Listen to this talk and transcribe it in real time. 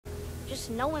Just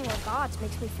knowing we're gods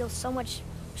makes me feel so much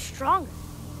stronger.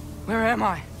 Where am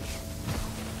I?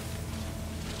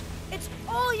 It's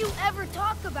all you ever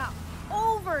talk about,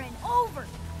 over and over.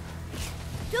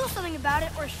 Do something about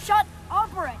it or shut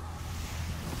up already.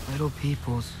 Little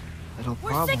people's little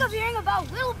We're problems. sick of hearing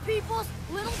about little people's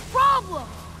little problems.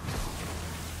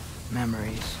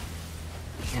 Memories.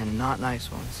 And not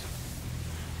nice ones.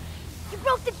 You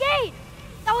broke the gate.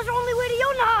 That was our only way to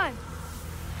Jotunheim.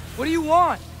 What do you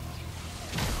want?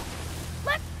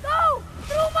 Let's go,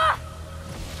 Truma!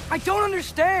 I don't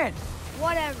understand!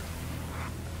 Whatever.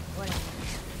 Whatever.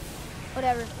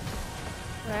 Whatever.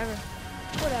 Whatever.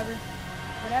 Whatever.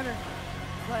 Whatever.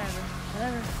 Whatever.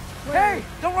 Whatever. Hey!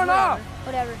 Don't run off!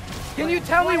 Whatever. Can you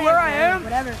tell me where I am?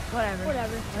 Whatever. Whatever.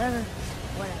 Whatever. Whatever.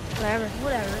 Whatever.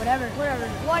 Whatever. Whatever. Whatever.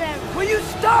 Whatever. Will you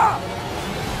stop?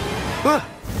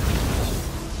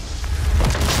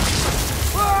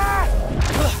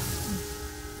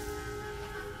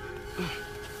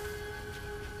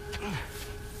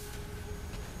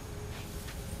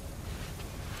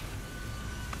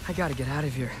 I gotta get out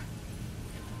of here.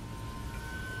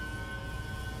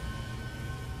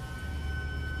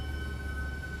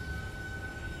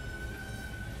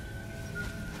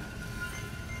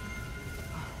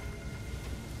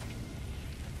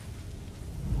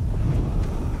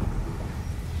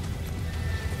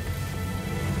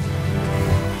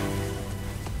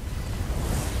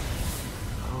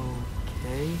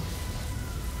 Okay.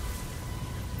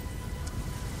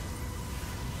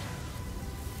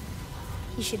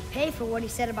 He should pay for what he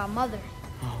said about Mother.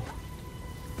 Oh.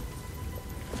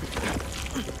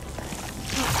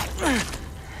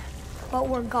 But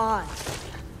we're gods.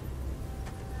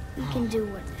 We can do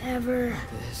whatever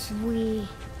we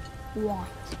want.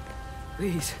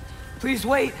 Please. Please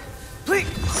wait. Please.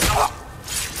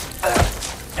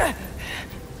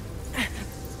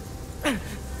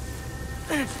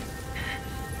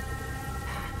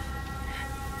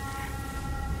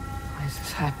 Why is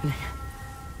this happening?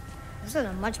 This is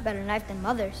a much better knife than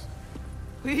Mother's.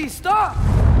 Please stop!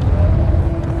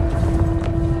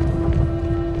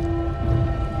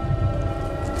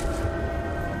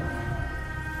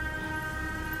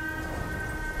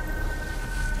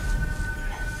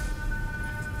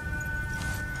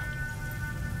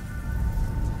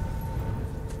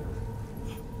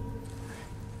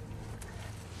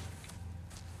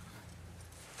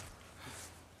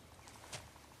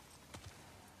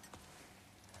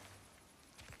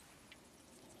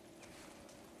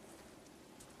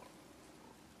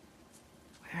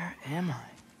 Where am I?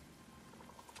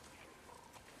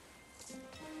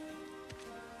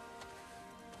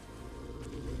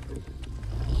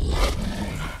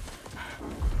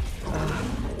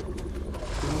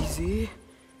 Easy.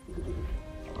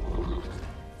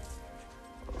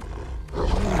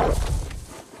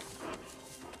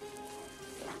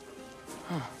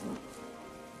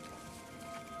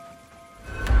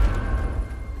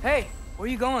 Hey, where are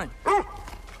you going?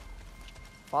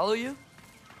 Follow you?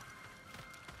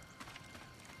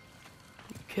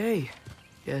 Okay,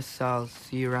 guess I'll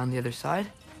see you around the other side.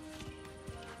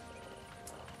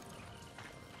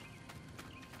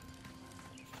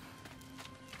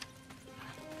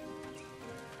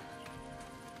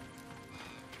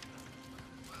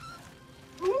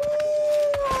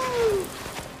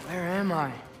 Where am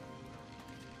I?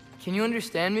 Can you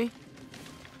understand me?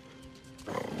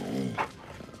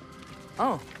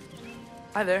 Oh,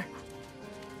 hi there.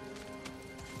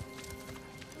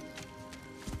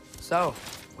 So,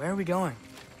 where are we going?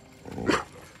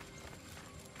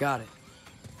 Got it.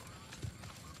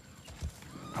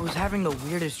 I was having the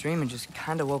weirdest dream and just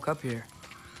kinda woke up here.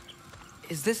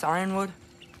 Is this Ironwood?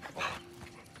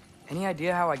 Any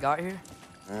idea how I got here?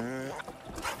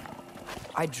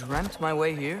 I dreamt my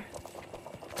way here?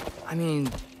 I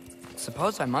mean,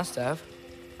 suppose I must have.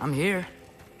 I'm here.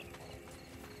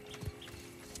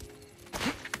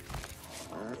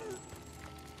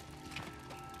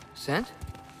 Scent?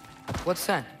 What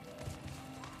scent?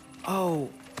 Oh,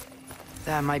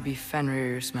 that might be Fenrir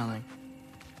you're smelling.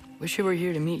 Wish I were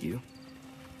here to meet you.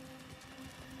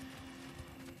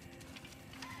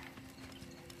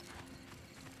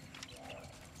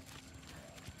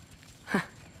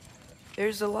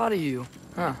 There's a lot of you,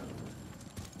 huh?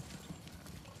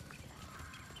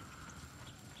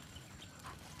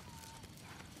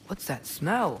 What's that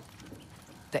smell?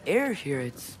 The air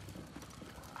here,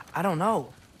 I don't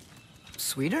know.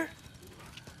 Sweeter?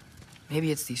 Maybe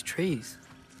it's these trees.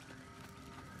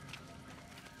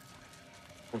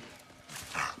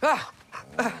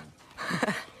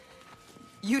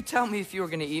 You tell me if you were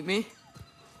gonna eat me.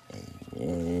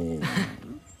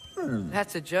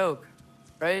 That's a joke,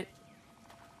 right?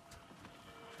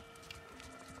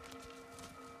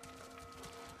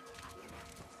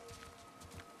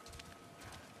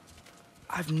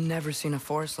 I've never seen a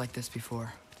forest like this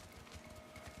before.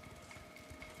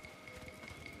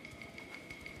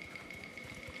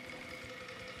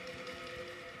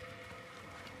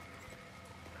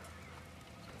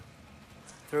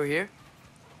 Through here?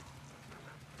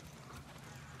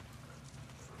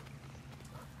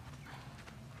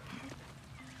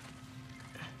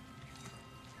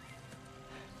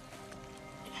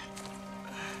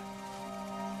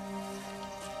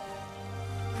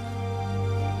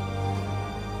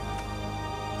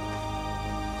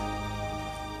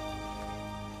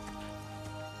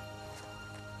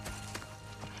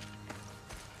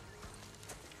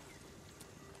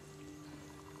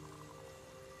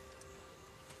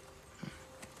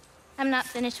 I'm not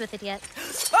finished with it yet.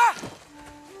 Ah!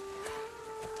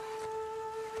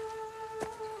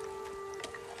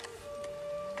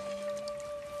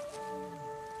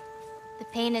 The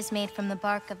paint is made from the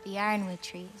bark of the ironwood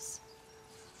trees.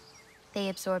 They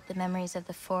absorb the memories of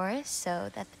the forest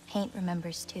so that the paint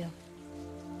remembers too.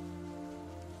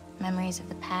 Memories of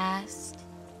the past,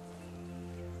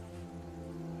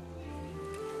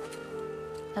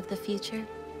 of the future.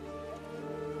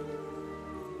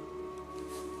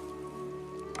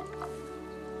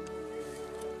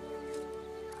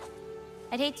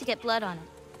 I'd hate to get blood on it.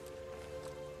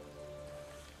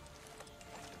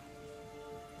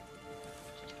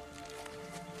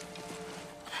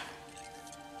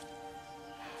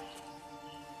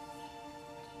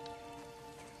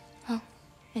 Oh,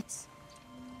 it's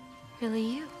really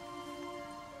you.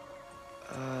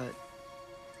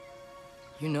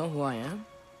 You know who I am?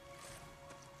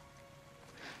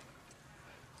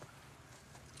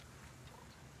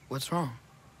 What's wrong?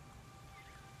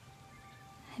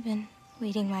 I've been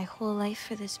waiting my whole life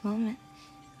for this moment.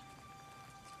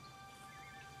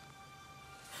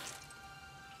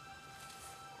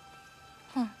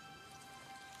 Huh.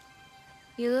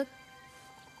 You look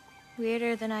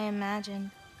weirder than I imagined.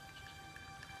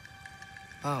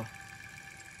 Oh.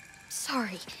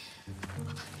 Sorry.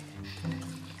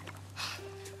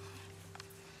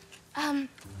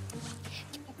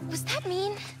 Was that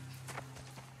mean?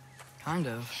 Kind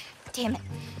of. Damn it.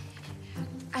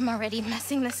 I'm already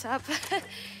messing this up.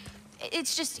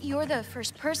 It's just you're the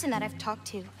first person that I've talked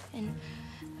to in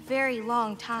a very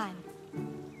long time.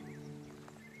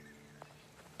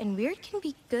 And weird can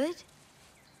be good.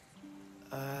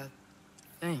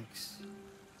 Thanks.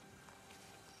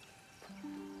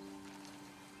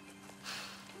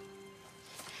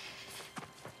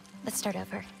 Let's start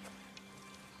over.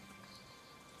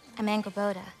 I'm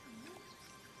Angrboda.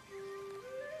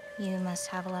 You must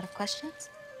have a lot of questions?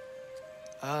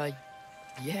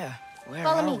 Yeah. Where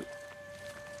Follow are me. we?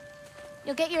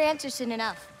 You'll get your answers soon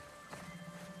enough.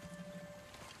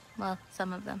 Well,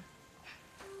 some of them.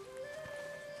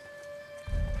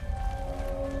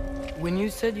 When you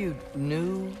said you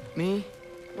knew me?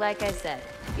 Like I said,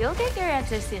 you'll get your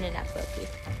answers soon enough, Loki.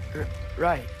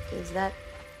 Right. Is that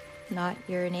not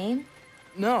your name?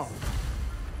 No.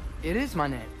 It is my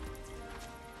name.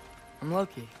 I'm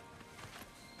Loki.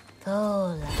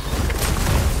 Lola.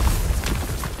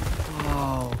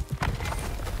 Whoa.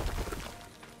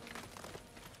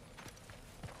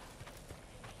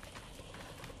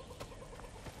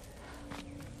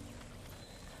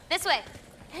 This way.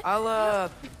 I'll,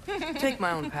 take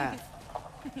my own path.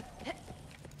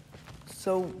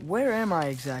 So, where am I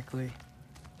exactly?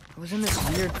 I was in this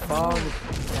weird fog.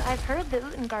 I've heard the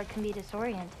Utengard can be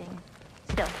disorienting.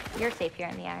 Still, you're safe here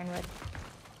in the Ironwood.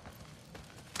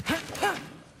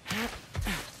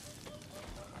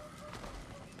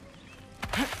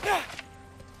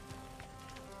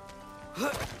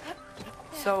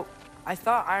 So, I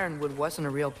thought Ironwood wasn't a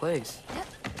real place.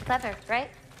 Clever,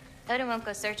 right? Odin won't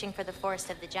go searching for the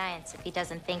Forest of the Giants if he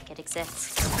doesn't think it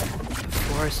exists. The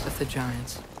Forest of the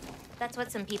Giants. That's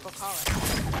what some people call it.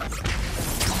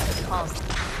 Call it.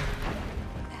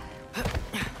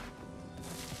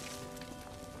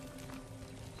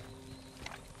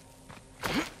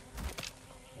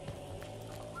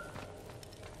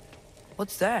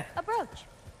 What's that? A brooch.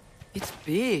 It's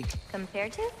big.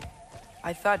 Compared to?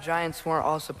 I thought giants weren't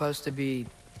all supposed to be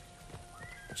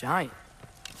giant.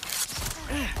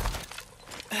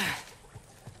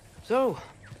 So,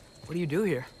 what do you do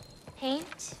here?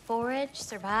 Paint, forage,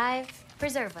 survive,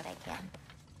 preserve what I can.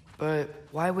 But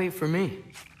why wait for me?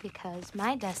 Because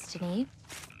my destiny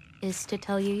is to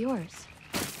tell you yours.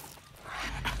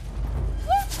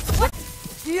 What?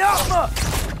 Yama!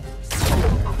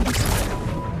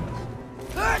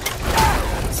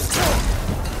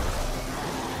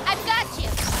 I've got you!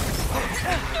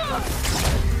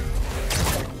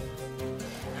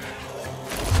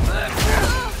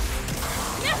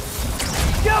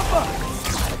 Yama!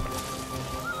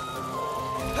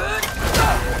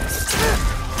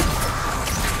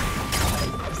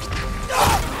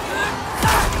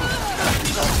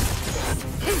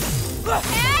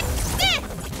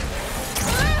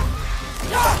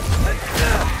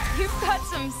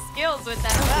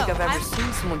 ever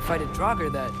seen someone fight a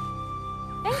Draugr that...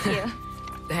 Thank you.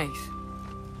 Thanks.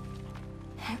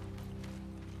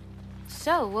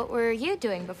 So, what were you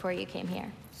doing before you came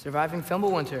here? Surviving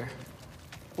Fimbulwinter.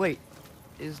 Wait,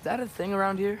 is that a thing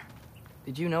around here?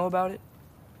 Did you know about it?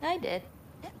 I did.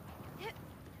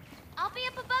 I'll be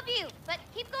up above you, but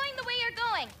keep going the way you're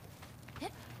going.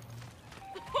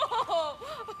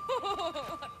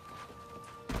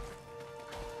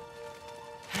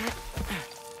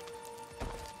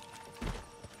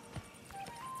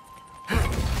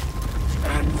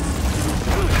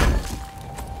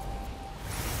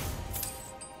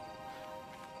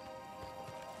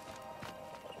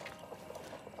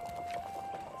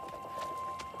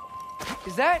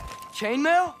 Is that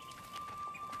chainmail?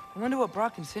 I wonder what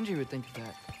Brock and Sindri would think of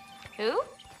that. Who?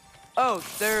 Oh,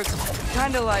 they're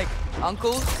kind of like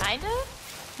uncles. Kind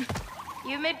of?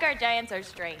 You Midgard giants are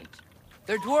strange.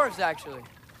 They're dwarves, actually.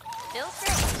 Still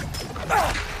strange.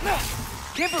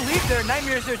 Can't believe there are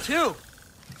nightmares there, too.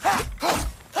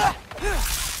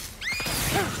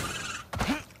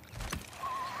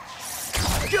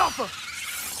 Get off her!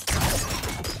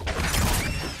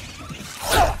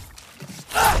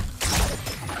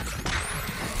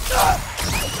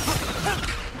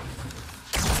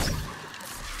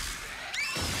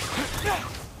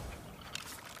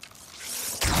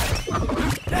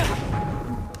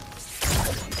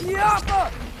 Yappa!